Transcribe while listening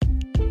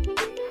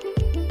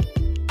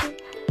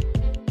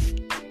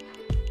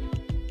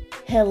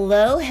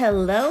Hello,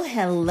 hello,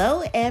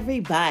 hello,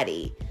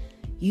 everybody.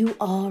 You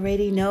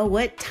already know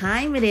what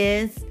time it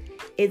is.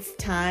 It's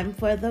time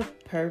for the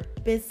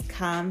Purpose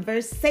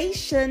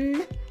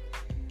Conversation.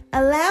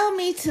 Allow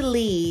me to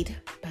lead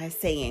by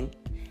saying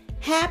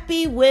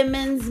Happy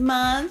Women's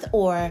Month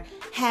or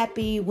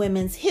Happy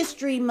Women's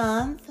History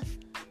Month.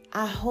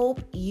 I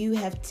hope you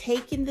have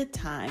taken the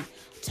time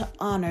to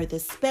honor the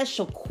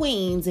special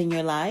queens in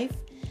your life.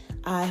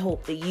 I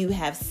hope that you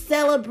have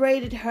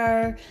celebrated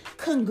her,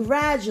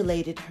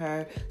 congratulated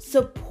her,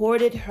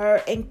 supported her,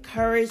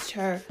 encouraged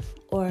her,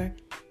 or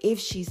if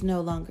she's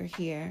no longer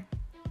here,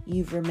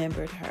 you've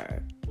remembered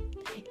her.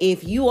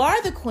 If you are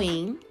the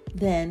queen,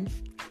 then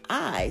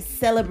I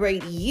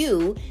celebrate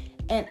you,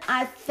 and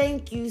I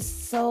thank you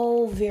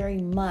so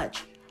very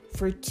much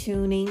for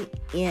tuning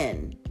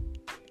in.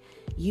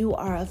 You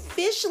are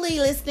officially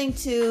listening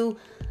to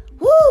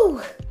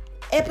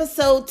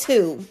Episode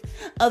 2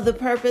 of the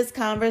Purpose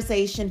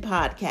Conversation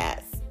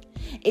podcast.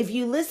 If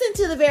you listen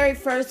to the very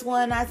first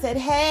one, I said,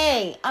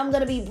 hey, I'm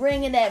going to be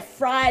bringing that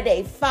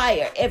Friday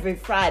fire every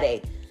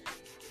Friday.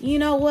 You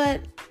know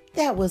what?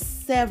 That was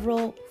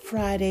several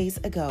Fridays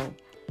ago.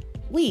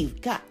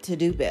 We've got to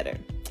do better.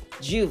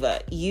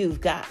 Juva, you've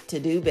got to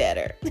do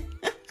better.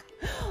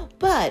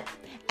 But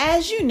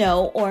as you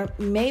know, or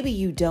maybe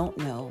you don't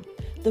know,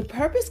 the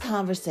Purpose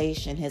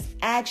Conversation has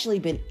actually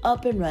been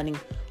up and running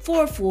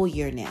for a full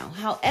year now.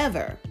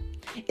 However,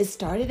 it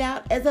started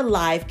out as a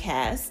live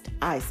cast,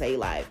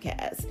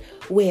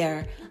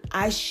 where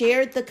I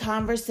shared the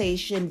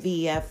conversation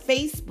via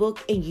Facebook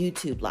and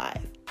YouTube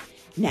Live.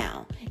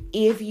 Now,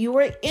 if you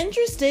are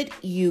interested,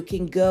 you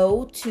can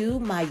go to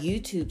my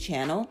YouTube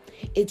channel.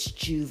 It's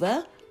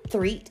Juva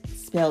Threat,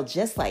 spelled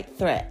just like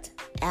Threat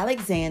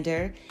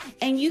Alexander,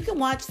 and you can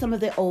watch some of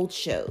the old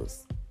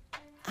shows.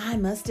 I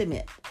must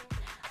admit,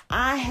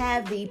 I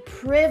had the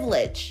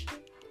privilege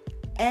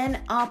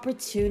and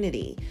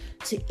opportunity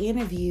to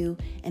interview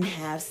and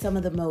have some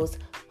of the most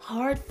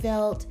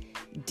heartfelt,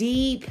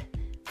 deep,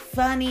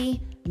 funny,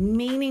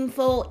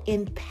 meaningful,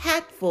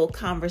 impactful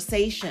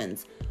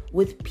conversations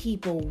with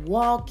people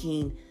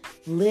walking,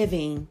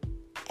 living,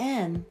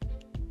 and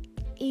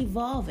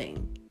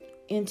evolving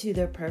into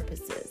their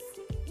purposes.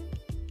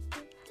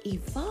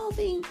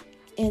 Evolving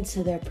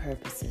into their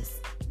purposes.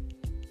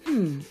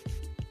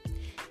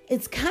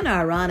 It's kind of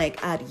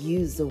ironic I'd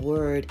use the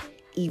word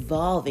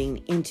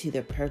evolving into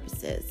their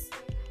purposes.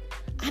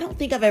 I don't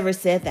think I've ever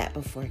said that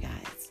before,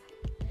 guys.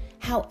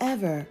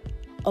 However,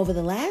 over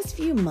the last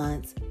few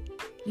months,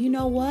 you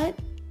know what?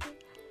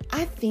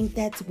 I think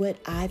that's what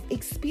I've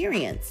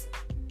experienced.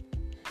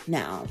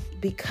 Now,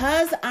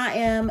 because I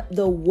am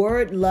the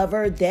word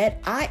lover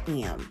that I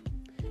am,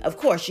 of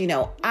course,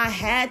 I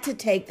had to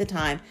take the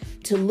time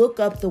to look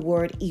up the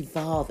word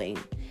evolving.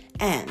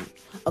 And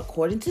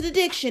according to the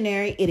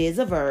dictionary, it is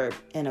a verb.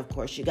 And of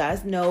course, you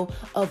guys know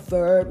a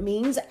verb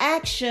means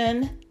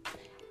action.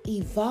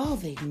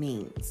 Evolving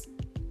means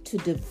to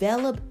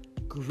develop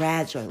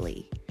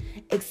gradually,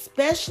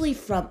 especially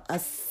from a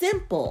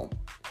simple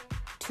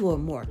to a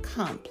more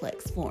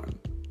complex form.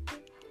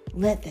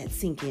 Let that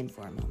sink in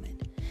for a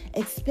moment,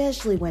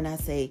 especially when I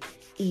say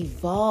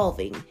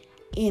evolving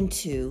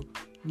into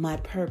my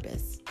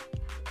purpose.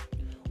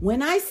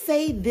 When I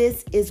say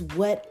this is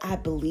what I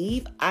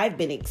believe I've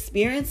been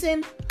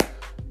experiencing,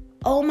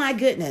 oh my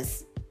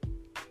goodness,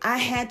 I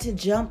had to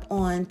jump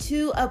on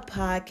to a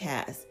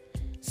podcast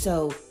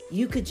so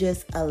you could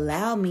just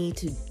allow me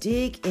to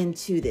dig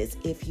into this,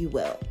 if you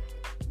will.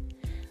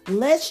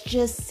 Let's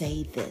just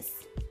say this.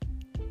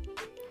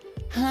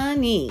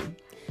 Honey,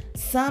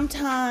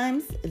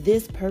 sometimes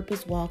this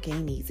purpose walk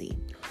ain't easy.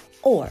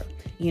 Or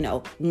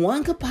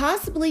one could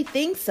possibly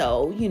think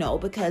so,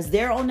 because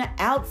they're on the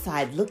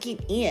outside looking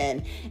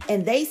in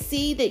and they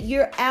see that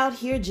you're out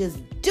here just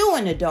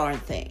doing a darn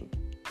thing.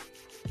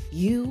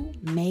 You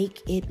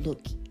make it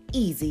look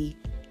easy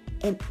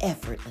and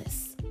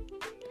effortless.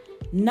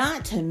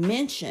 Not to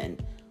mention,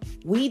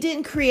 we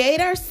didn't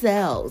create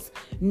ourselves,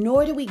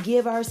 nor do we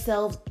give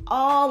ourselves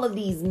all of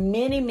these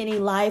many, many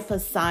life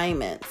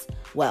assignments.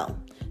 Well,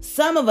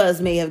 some of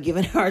us may have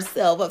given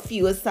ourselves a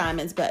few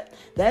assignments, but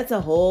that's a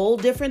whole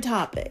different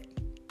topic.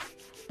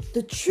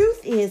 The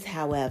truth is,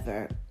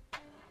 however,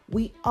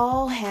 we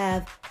all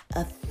have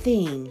a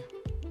thing,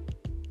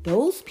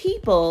 those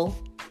people,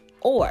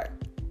 or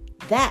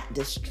that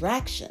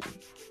distraction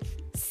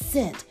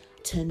sent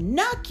to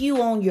knock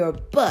you on your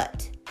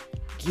butt,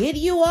 get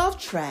you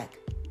off track,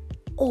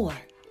 or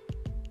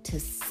to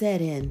set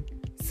in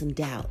some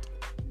doubt.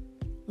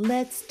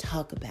 Let's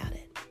talk about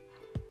it.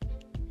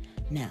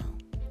 Now,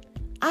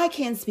 I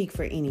can't speak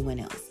for anyone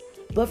else,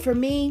 but for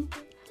me,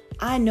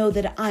 I know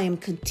that I am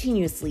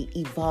continuously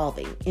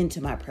evolving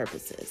into my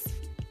purposes.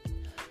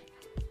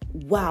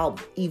 While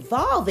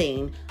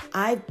evolving,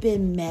 I've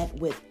been met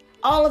with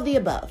all of the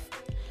above.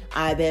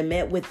 I've been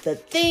met with the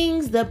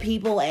things, the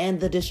people,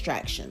 and the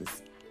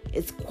distractions.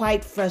 It's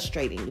quite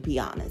frustrating, to be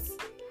honest.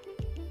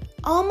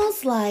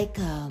 Almost like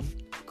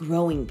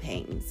growing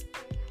pains.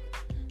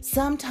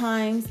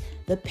 Sometimes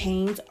the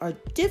pains are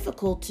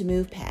difficult to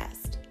move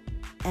past.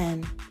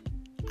 And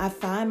I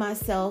find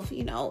myself,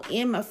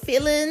 in my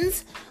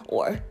feelings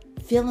or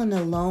feeling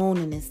alone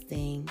in this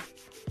thing.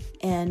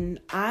 And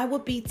I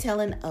would be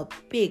telling a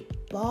big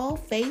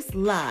bald-faced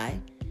lie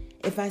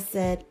if I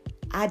said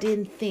I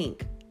didn't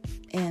think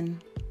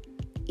and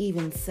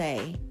even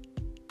say,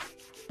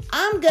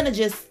 I'm going to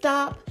just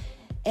stop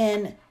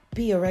and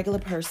be a regular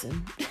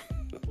person.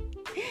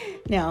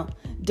 Now,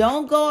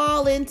 don't go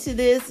all into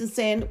this and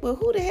saying, well,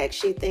 who the heck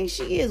she thinks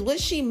she is? What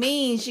she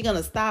means she going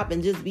to stop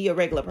and just be a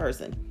regular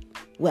person?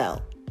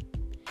 Well,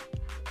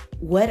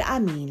 what I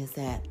mean is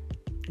that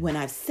when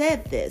I've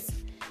said this,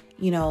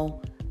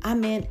 I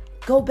meant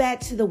go back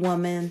to the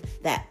woman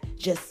that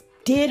just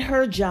did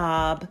her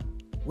job,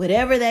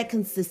 whatever that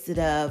consisted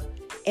of,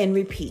 and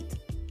repeat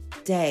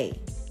day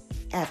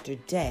after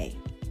day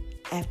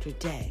after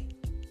day.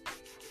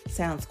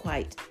 Sounds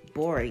quite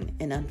boring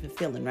and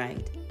unfulfilling,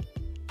 right?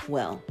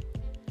 Well,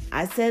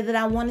 I said that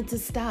I wanted to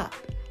stop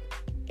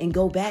and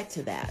go back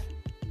to that.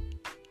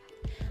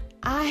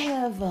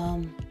 I've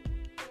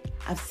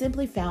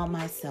simply found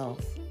myself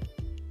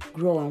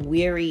growing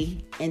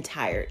weary and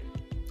tired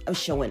of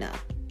showing up.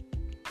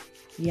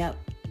 Yep.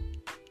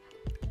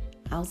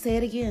 I'll say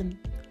it again.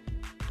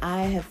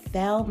 I have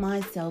found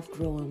myself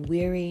growing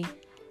weary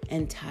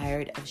and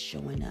tired of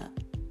showing up.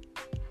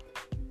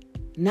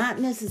 Not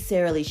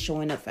necessarily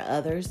showing up for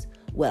others.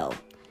 Well,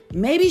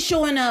 maybe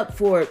showing up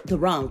for the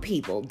wrong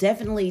people.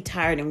 Definitely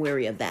tired and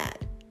weary of that.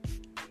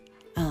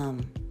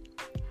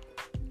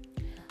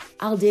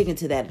 I'll dig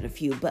into that in a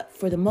few, but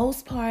for the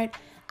most part,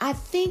 I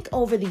think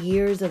over the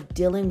years of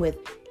dealing with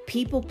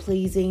people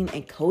pleasing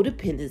and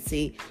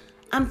codependency,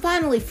 I'm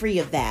finally free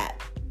of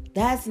that.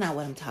 That's not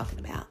what I'm talking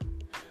about.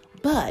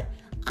 But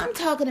I'm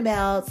talking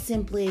about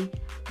simply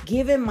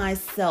giving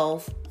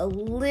myself a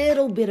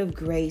little bit of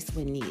grace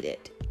when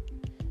needed,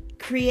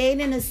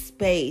 creating a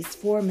space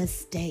for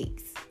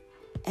mistakes,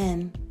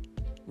 and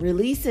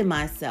releasing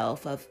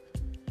myself of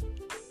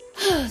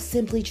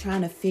simply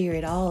trying to figure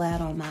it all out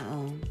on my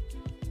own.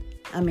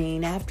 I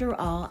mean, after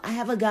all, I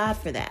have a God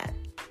for that,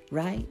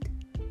 right?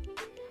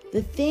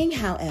 The thing,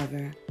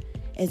 however,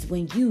 is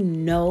when you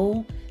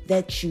know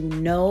that you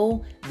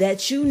know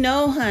that you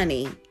know,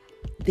 honey,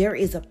 there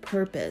is a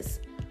purpose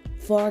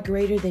far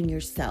greater than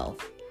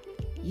yourself.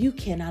 You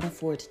cannot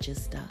afford to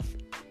just stop.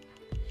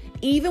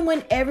 Even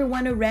when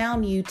everyone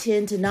around you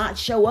tend to not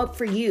show up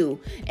for you,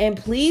 and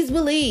please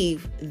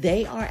believe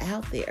they are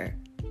out there,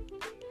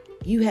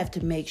 you have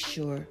to make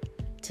sure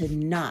to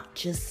not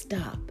just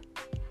stop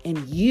and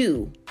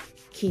you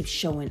keep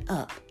showing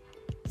up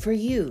for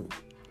you.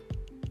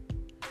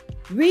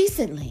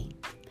 Recently,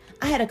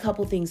 I had a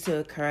couple things to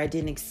occur I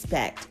didn't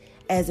expect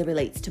as it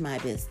relates to my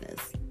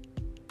business.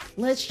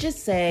 Let's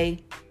just say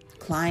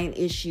client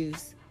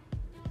issues.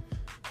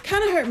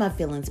 Kind of hurt my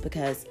feelings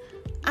because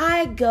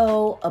I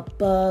go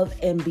above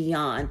and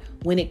beyond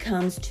when it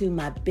comes to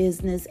my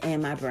business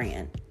and my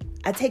brand.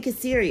 I take it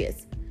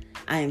serious.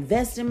 I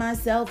invest in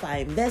myself. I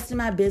invest in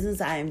my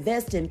business. I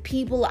invest in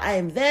people. I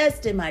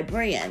invest in my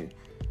brand.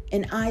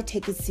 And I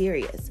take it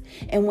serious.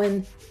 And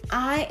when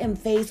I am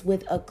faced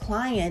with a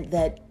client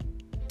that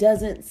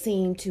doesn't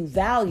seem to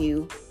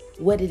value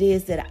what it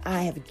is that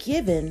I have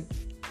given,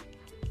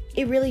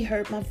 it really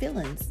hurt my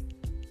feelings.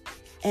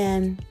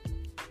 And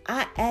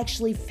I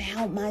actually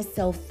found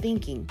myself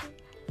thinking,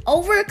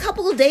 over a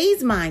couple of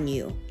days, mind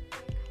you,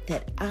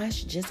 that I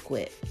should just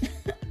quit.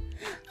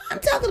 I'm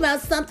talking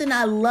about something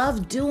I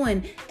love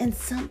doing and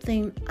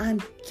something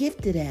I'm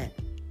gifted at.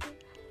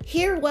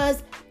 Here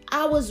was,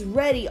 I was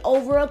ready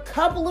over a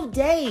couple of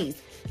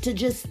days to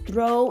just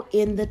throw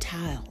in the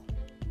towel.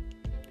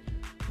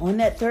 On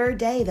that third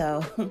day,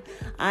 though,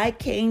 I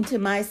came to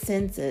my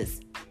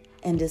senses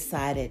and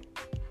decided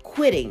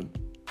quitting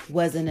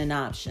wasn't an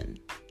option.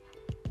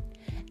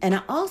 And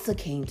I also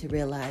came to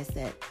realize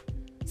that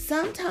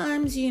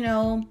sometimes,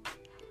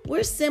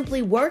 we're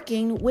simply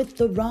working with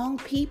the wrong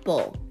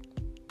people.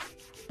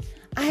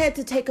 I had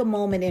to take a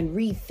moment and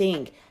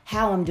rethink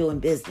how I'm doing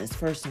business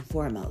first and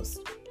foremost.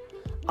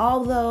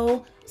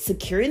 Although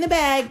securing the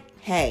bag,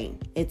 hey,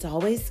 it's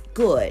always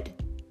good.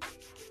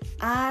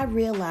 I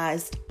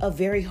realized a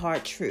very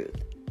hard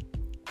truth.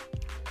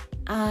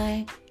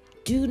 I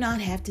do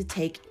not have to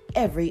take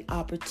every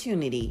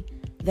opportunity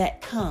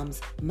that comes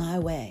my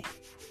way.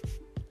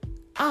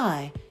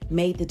 I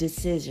made the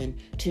decision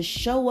to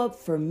show up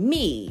for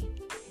me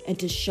and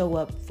to show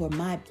up for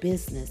my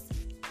business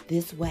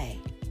this way.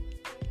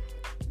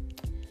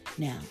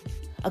 Now,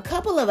 a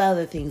couple of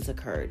other things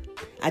occurred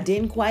I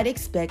didn't quite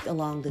expect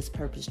along this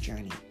purpose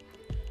journey.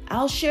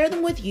 I'll share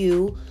them with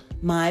you,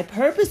 my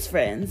purpose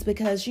friends,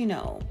 because,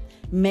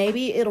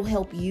 maybe it'll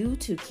help you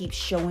to keep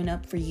showing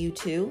up for you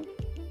too.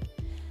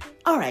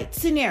 All right,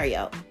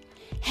 scenario.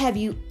 Have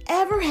you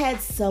ever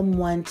had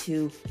someone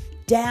to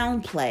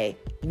downplay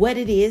what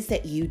it is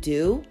that you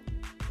do?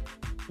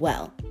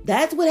 Well,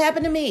 that's what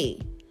happened to me.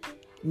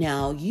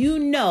 Now,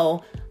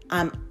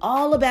 I'm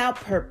all about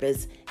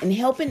purpose and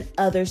helping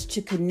others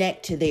to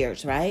connect to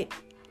theirs, right?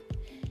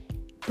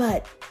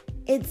 But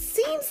it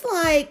seems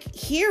like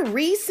here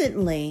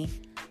recently,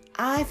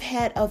 I've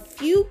had a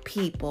few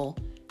people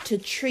to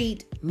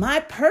treat my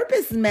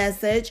purpose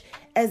message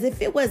as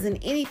if it wasn't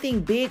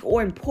anything big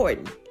or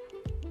important.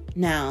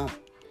 Now,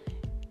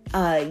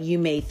 you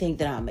may think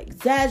that I'm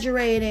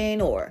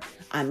exaggerating or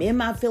I'm in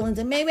my feelings,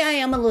 and maybe I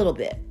am a little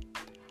bit.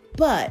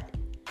 But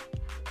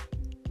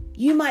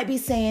you might be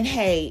saying,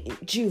 hey,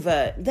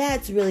 Juva,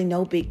 that's really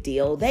no big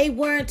deal. They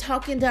weren't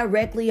talking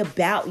directly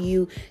about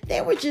you.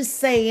 They were just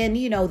saying,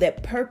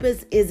 that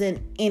purpose isn't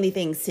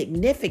anything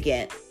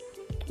significant.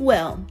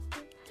 Well,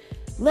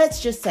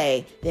 let's just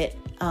say that,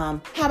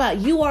 how about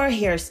you are a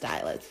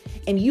hairstylist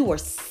and you are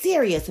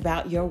serious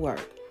about your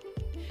work?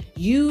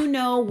 You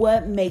know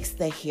what makes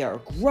the hair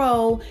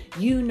grow.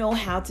 You know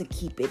how to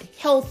keep it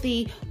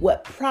healthy,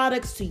 what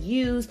products to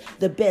use,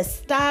 the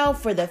best style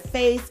for the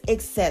face,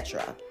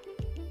 etc.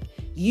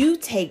 You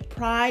take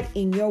pride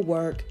in your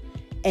work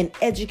and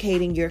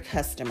educating your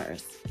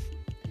customers.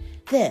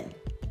 Then,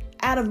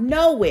 out of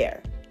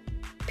nowhere,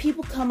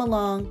 people come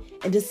along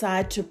and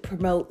decide to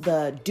promote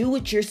the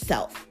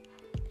do-it-yourself.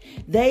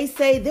 They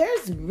say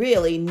there's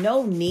really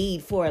no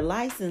need for a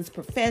licensed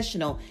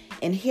professional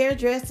and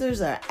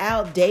hairdressers are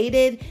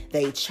outdated.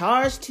 They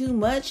charge too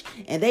much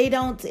and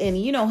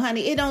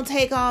honey, it don't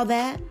take all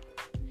that.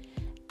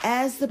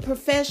 As the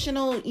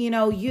professional,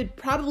 you'd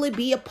probably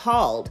be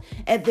appalled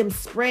at them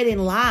spreading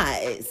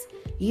lies.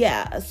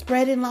 Yeah,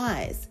 spreading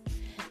lies.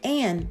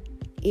 And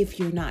if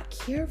you're not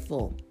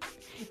careful,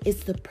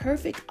 it's the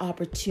perfect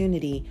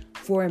opportunity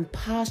for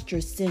imposter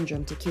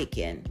syndrome to kick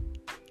in.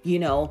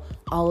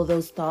 All of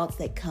those thoughts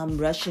that come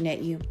rushing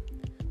at you.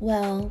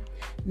 Well,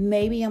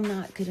 maybe I'm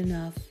not good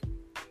enough.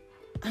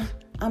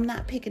 I'm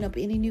not picking up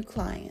any new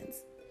clients.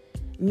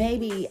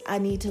 Maybe I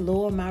need to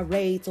lower my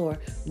rates or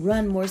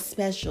run more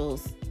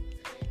specials.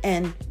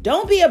 And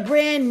don't be a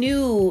brand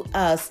new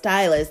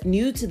stylist,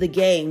 new to the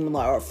game,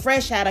 or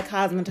fresh out of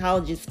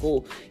cosmetology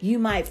school. You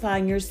might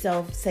find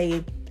yourself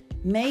saying,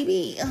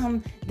 maybe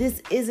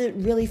this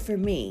isn't really for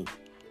me.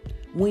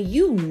 When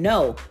you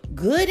know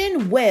good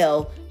and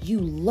well you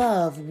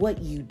love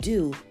what you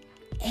do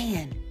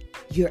and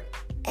you're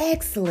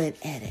excellent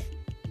at it.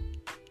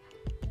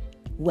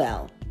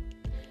 Well,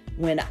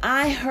 when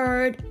I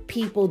heard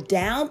people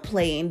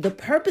downplaying the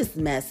purpose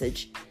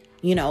message,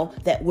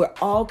 that we're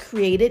all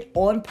created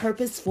on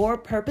purpose for a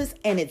purpose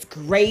and it's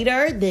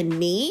greater than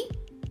me,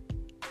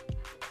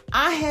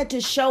 I had to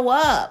show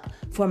up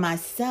for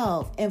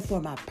myself and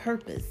for my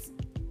purpose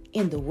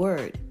in the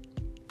Word.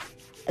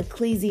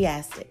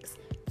 Ecclesiastes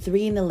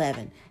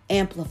 3:11,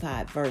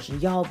 Amplified Version.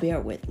 Y'all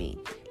bear with me.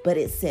 But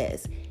it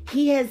says,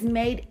 He has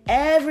made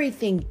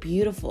everything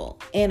beautiful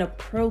and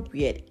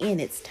appropriate in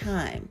its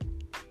time.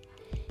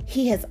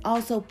 He has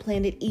also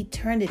planted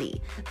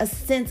eternity, a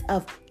sense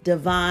of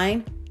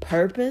divine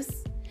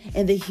purpose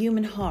in the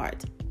human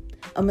heart,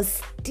 a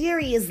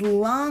mysterious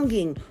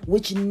longing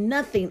which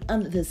nothing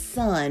under the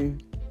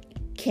sun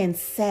can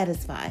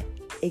satisfy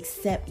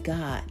except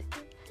God.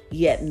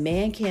 Yet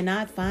man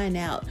cannot find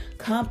out,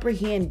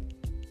 comprehend,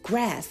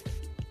 grasp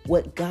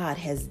what God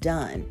has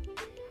done,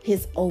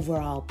 His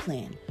overall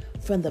plan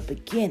from the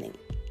beginning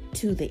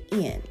to the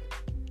end.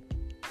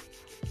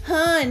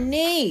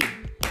 Honey,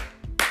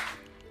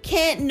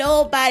 can't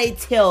nobody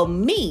tell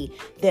me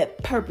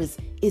that purpose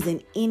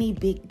isn't any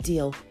big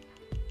deal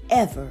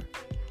ever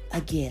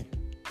again.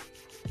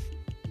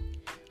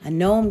 I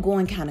know I'm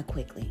going kind of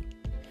quickly,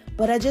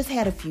 but I just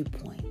had a few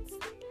points.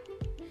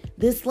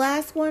 This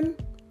last one,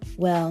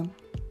 well,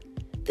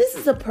 this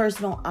is a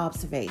personal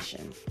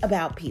observation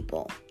about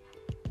people.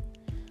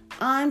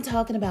 I'm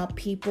talking about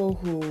people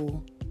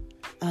who,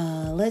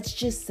 let's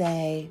just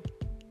say,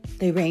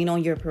 they rain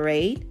on your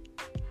parade.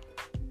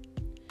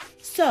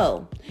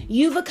 So,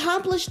 you've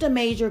accomplished a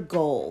major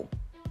goal,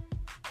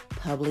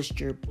 published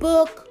your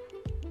book,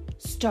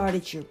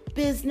 started your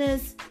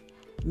business,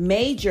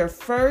 made your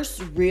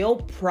first real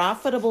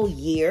profitable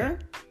year,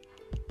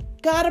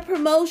 got a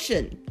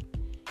promotion.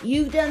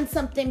 You've done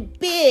something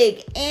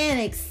big and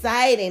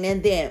exciting,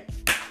 and then,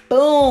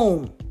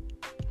 boom,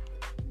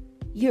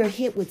 you're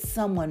hit with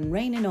someone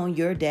raining on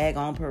your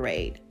daggone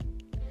parade.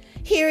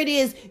 Here it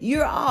is,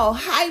 you're all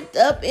hyped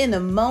up in the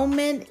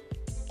moment,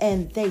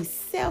 and they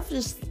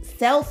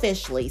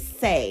selfishly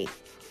say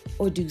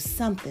or do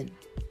something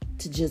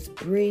to just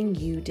bring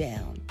you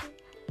down.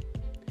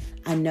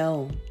 I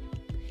know,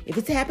 if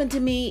it's happened to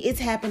me, it's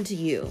happened to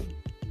you.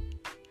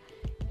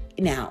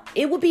 Now,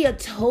 it would be a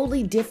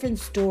totally different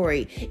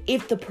story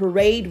if the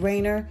parade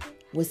rainer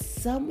was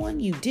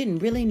someone you didn't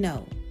really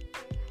know.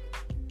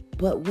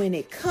 But when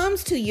it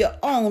comes to your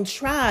own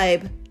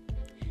tribe,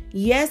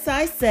 yes,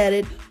 I said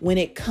it, when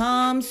it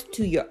comes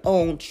to your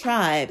own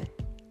tribe,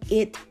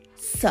 it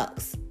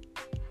sucks.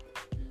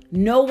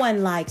 No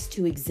one likes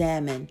to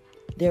examine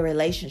their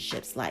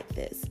relationships like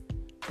this.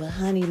 But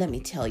honey, let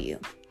me tell you,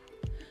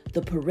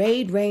 the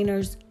parade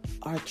rainers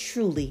are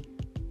truly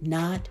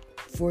not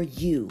for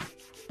you,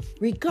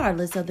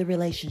 regardless of the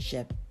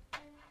relationship.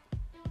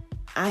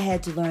 I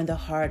had to learn the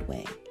hard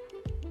way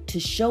to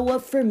show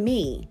up for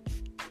me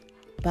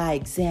by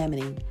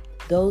examining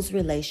those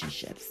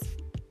relationships.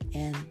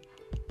 And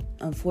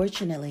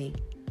Unfortunately,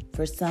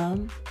 for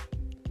some,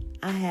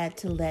 I had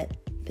to let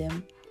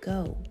them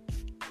go.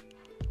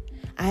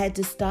 I had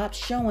to stop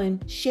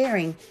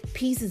sharing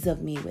pieces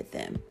of me with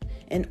them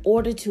in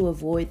order to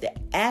avoid the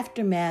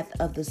aftermath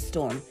of the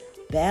storm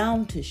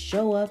bound to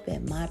show up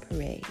at my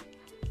parade.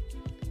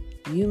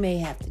 You may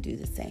have to do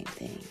the same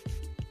thing.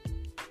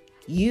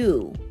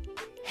 You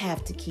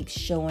have to keep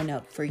showing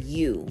up for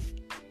you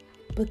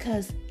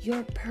because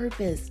your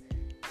purpose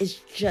is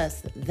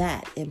just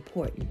that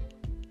important.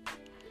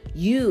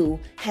 You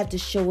have to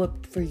show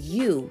up for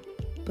you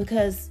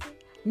because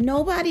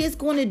nobody is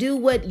going to do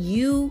what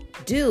you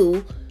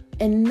do,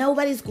 and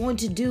nobody's going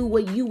to do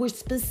what you were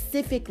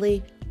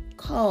specifically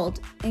called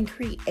and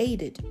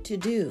created to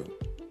do.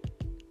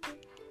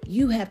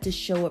 You have to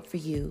show up for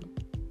you,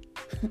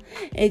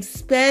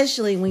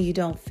 especially when you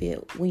don't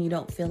feel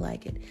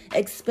like it,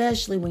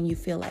 especially when you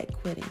feel like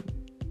quitting.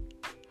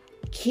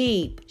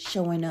 Keep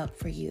showing up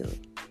for you.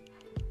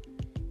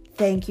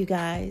 Thank you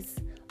guys,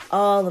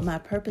 all of my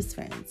purpose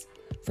friends,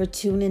 for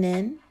tuning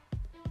in.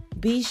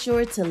 Be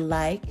sure to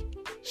like,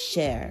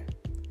 share,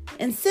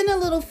 and send a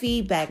little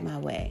feedback my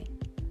way.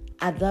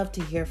 I'd love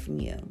to hear from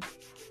you.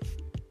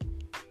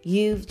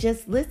 You've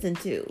just listened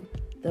to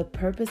The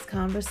Purpose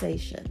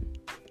Conversation.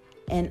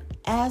 And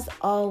as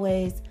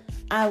always,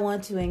 I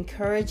want to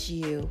encourage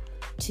you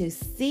to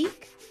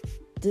seek,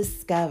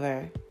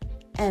 discover,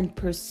 and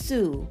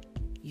pursue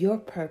your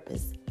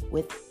purpose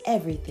with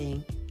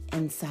everything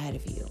inside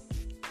of you.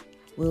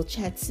 We'll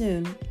chat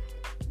soon.